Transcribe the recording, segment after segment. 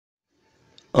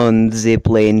on the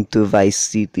plane to Vice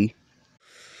City.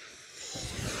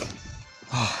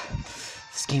 Oh,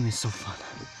 this game is so fun.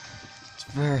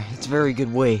 It's a very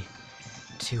good way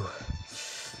to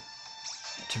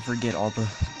forget all the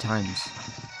times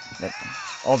that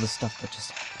all the stuff that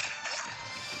just happened.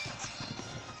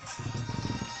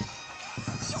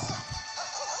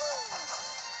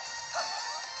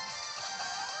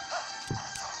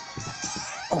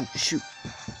 Oh shoot!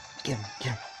 Get him!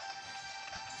 Get him!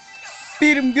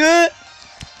 Beat him good!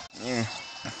 Yeah.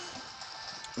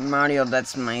 Mario,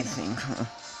 that's my thing.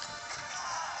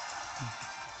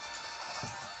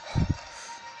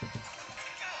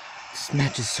 This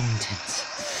match is so intense.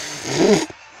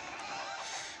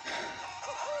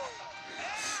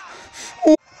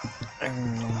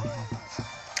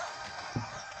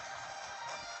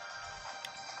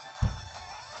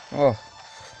 Oh.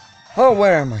 Oh,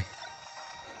 where am I?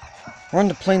 We're on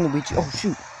the plane, Luigi. Oh,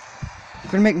 shoot.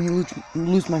 You're gonna make me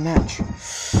lose my match.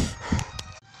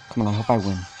 Come on, I hope I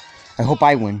win. I hope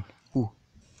I win. Ooh.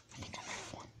 I think I might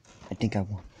have won. I think I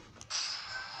won.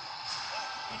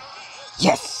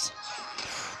 Yes!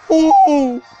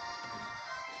 Ooh!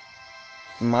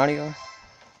 Mario?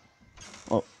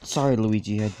 Oh, sorry,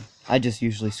 Luigi. I just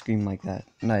usually scream like that.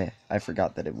 And I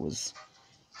forgot that it was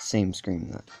the same scream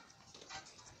that...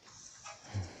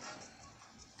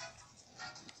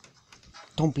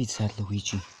 Don't be sad,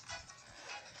 Luigi.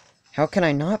 How can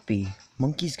I not be?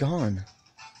 Monkey's gone.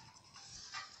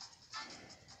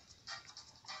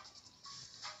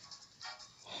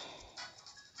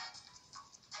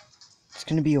 It's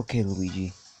gonna be okay,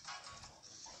 Luigi.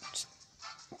 Just,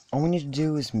 all we need to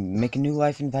do is make a new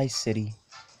life in Vice City,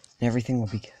 and everything will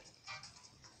be good.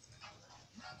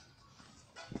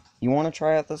 You wanna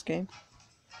try out this game?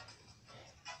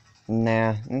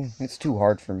 Nah, it's too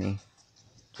hard for me.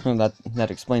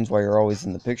 That explains why you're always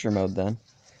in the picture mode then.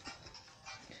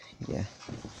 Yeah.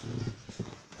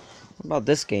 What about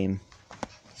this game?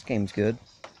 This game's good.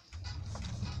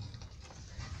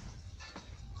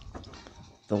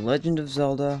 The Legend of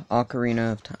Zelda: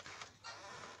 Ocarina of Time.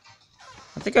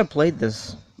 I think I played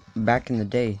this back in the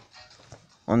day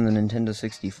on the Nintendo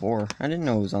 64. I didn't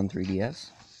know it was on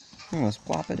 3DS. Let's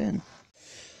plop it in.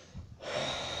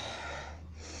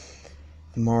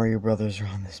 The Mario Brothers are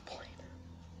on this plane.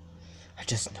 I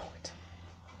just know it.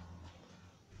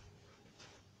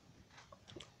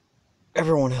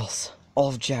 Everyone else, all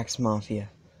of Jack's Mafia,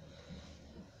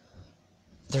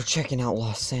 they're checking out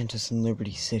Los Santos and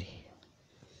Liberty City.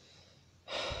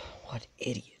 What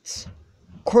idiots.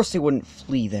 Of course they wouldn't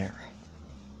flee there.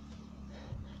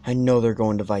 I know they're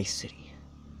going to Vice City.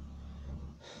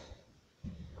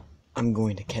 I'm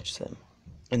going to catch them,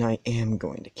 and I am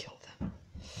going to kill them.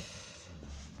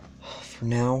 For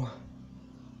now,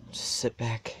 just sit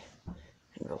back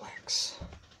and relax.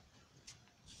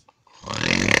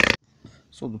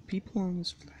 So the people on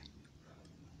this flight...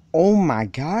 Oh my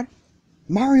god!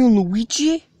 Mario and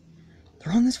Luigi?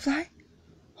 They're on this flight?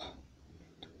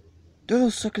 They're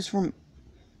those suckers from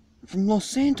Los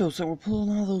Santos that were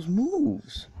pulling all those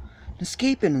moves.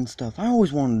 Escaping and stuff. I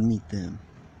always wanted to meet them.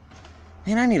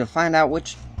 Man, I need to find out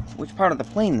which part of the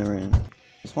plane they're in.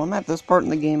 So I'm at this part in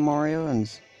the game, Mario, and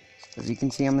as you can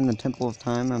see, I'm in the Temple of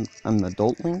Time. I'm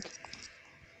Adult Link.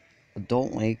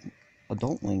 Adult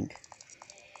Link.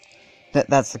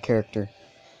 That's the character.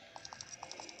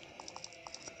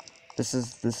 This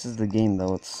is the game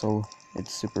though. It's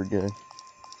super good.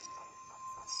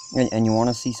 And you want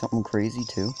to see something crazy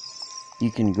too? You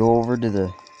can go over to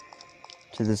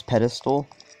this pedestal,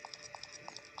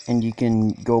 and you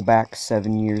can go back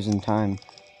 7 years in time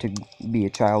to be a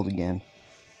child again.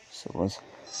 So let's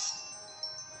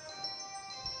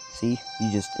see.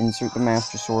 You just insert the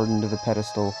Master Sword into the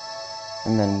pedestal,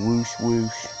 and then whoosh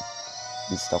whoosh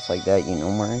and stuff like that. You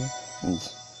know, Mario.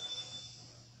 And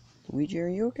Luigi, are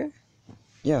you okay?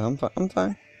 Yeah, I'm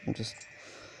fine. I'm just...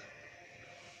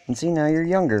 And see, now you're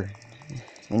younger.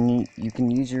 And you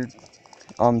can use your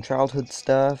childhood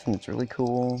stuff, and it's really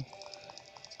cool.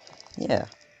 Yeah.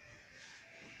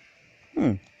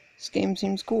 This game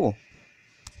seems cool.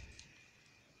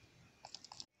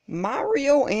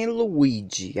 Mario and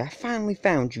Luigi, I finally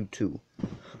found you two.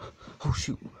 Oh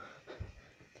shoot.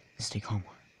 Stay calm.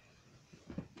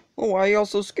 Oh, why are you all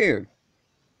so scared?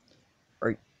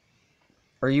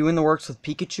 Are you in the works with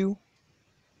Pikachu?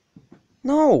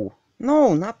 No,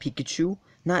 not Pikachu,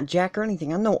 not Jack or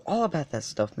anything. I know all about that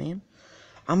stuff, man.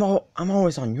 I'm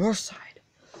always on your side.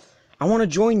 I want to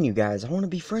join you guys. I want to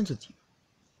be friends with you.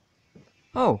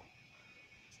 Oh,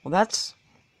 well that's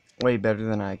way better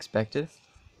than I expected.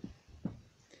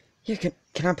 Yeah,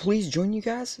 can I please join you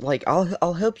guys? Like,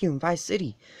 I'll help you in Vice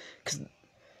City, cause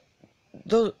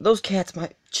those cats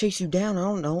might chase you down, I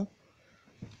don't know.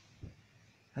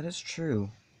 That is true.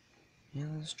 Yeah,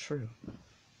 that's true.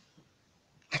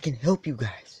 I can help you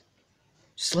guys.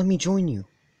 Just let me join you.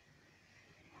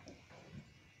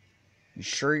 You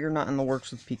sure you're not in the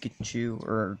works with Pikachu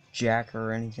or Jack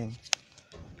or anything?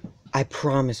 I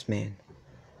promise, man.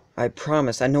 I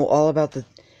promise. I know all about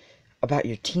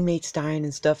your teammates dying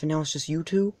and stuff, and now it's just you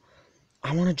two.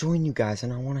 I want to join you guys,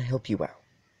 and I want to help you out.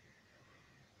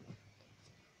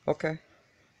 Okay.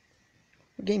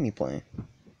 What game you playing?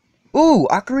 Ooh,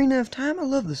 Ocarina of Time? I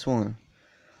love this one.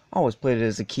 I always played it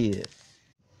as a kid.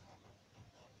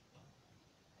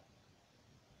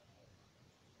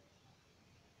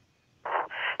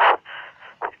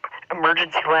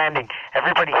 Emergency landing.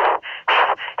 Everybody,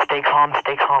 stay calm,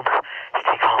 stay calm,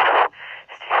 stay calm.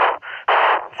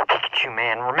 It's Pikachu,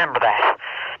 man. Remember that.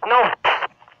 No.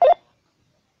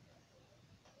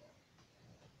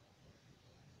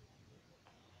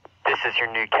 This is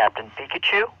your new Captain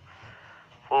Pikachu.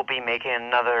 We'll be making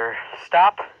another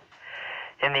stop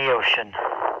in the ocean.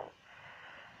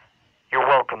 You're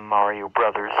welcome, Mario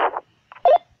Brothers.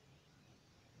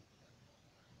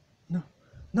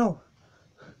 No.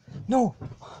 No.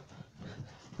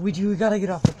 Luigi, we gotta get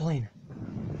off the plane.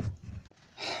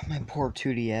 My poor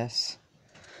 2DS.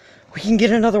 We can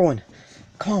get another one.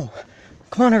 Come on.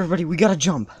 Come on, everybody. We gotta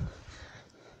jump.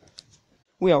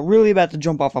 We are really about to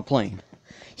jump off a plane.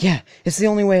 Yeah, it's the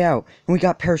only way out. And we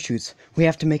got parachutes. We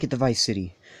have to make it to Vice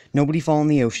City. Nobody fall in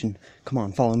the ocean. Come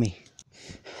on, follow me.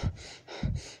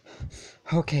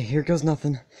 Okay, here goes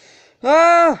nothing.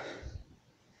 Ah!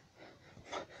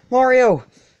 Mario!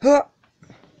 Ah!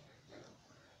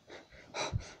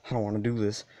 I don't want to do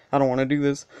this. I don't want to do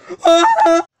this.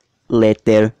 Ah!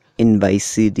 Later in Vice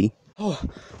City. Oh,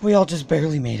 we all just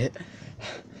barely made it.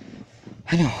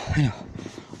 I know.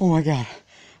 Oh my god.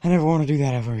 I never want to do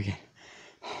that ever again.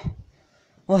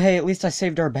 Well, hey, at least I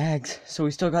saved our bags, so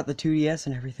we still got the 2DS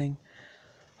and everything.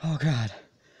 Oh god.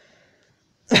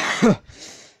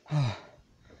 Oh.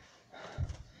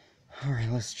 Alright,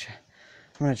 let's check.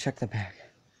 I'm gonna check the bag.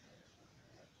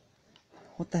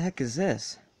 What the heck is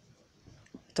this?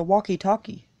 It's a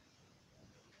walkie-talkie.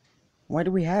 Why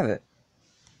do we have it?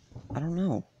 I don't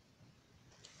know.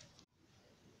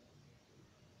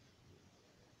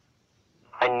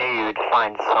 I knew you'd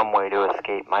find some way to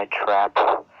escape my trap,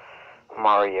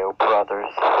 Mario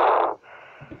Brothers.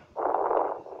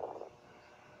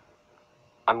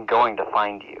 I'm going to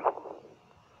find you.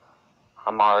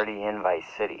 I'm already in Vice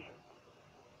City.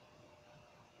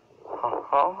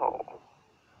 Oh,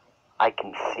 I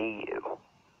can see you.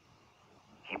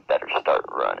 You better start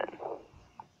running.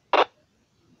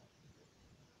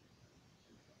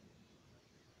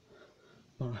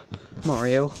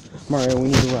 Mario, we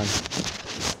need to run.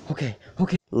 Okay.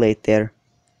 Later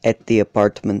at the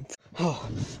apartment. Oh,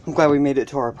 I'm glad we made it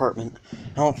to our apartment.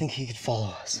 I don't think he could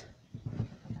follow us.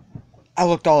 I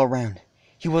looked all around.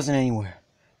 He wasn't anywhere.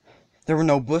 There were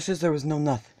no bushes, there was no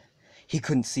nothing. He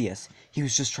couldn't see us. He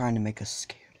was just trying to make us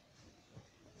scared.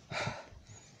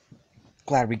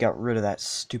 Glad we got rid of that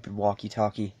stupid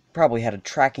walkie-talkie. Probably had a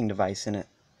tracking device in it.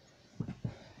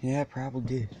 Yeah, it probably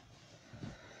did.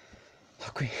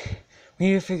 Look, we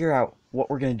need to figure out what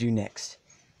we're gonna do next.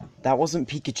 That wasn't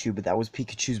Pikachu, but that was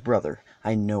Pikachu's brother.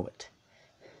 I know it.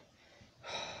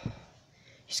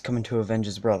 He's coming to avenge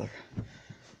his brother.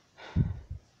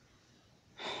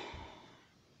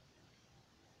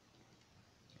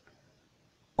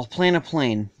 I'll plan a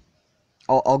plane.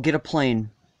 I'll get a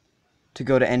plane to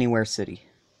go to Anywhere City.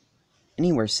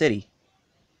 Anywhere City?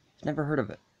 I've never heard of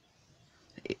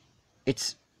it.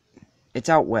 It's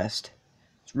out west.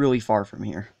 It's really far from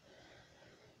here.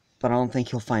 But I don't think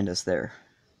he'll find us there.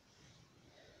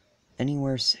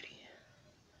 Anywhere City.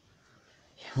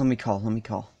 Yeah, let me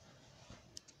call.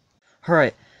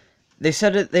 Alright. They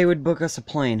said that they would book us a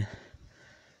plane.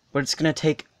 But it's gonna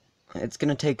take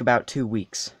about 2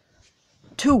 weeks.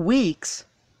 2 weeks?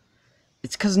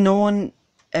 It's because no one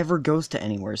ever goes to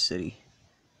Anywhere City.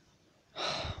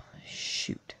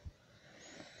 Shoot.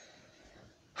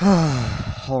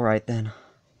 Alright then.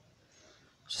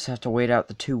 Just have to wait out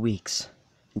the 2 weeks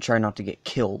and try not to get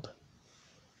killed.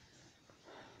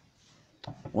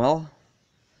 Well,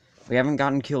 we haven't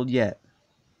gotten killed yet.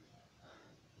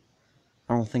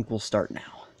 I don't think we'll start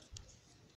now.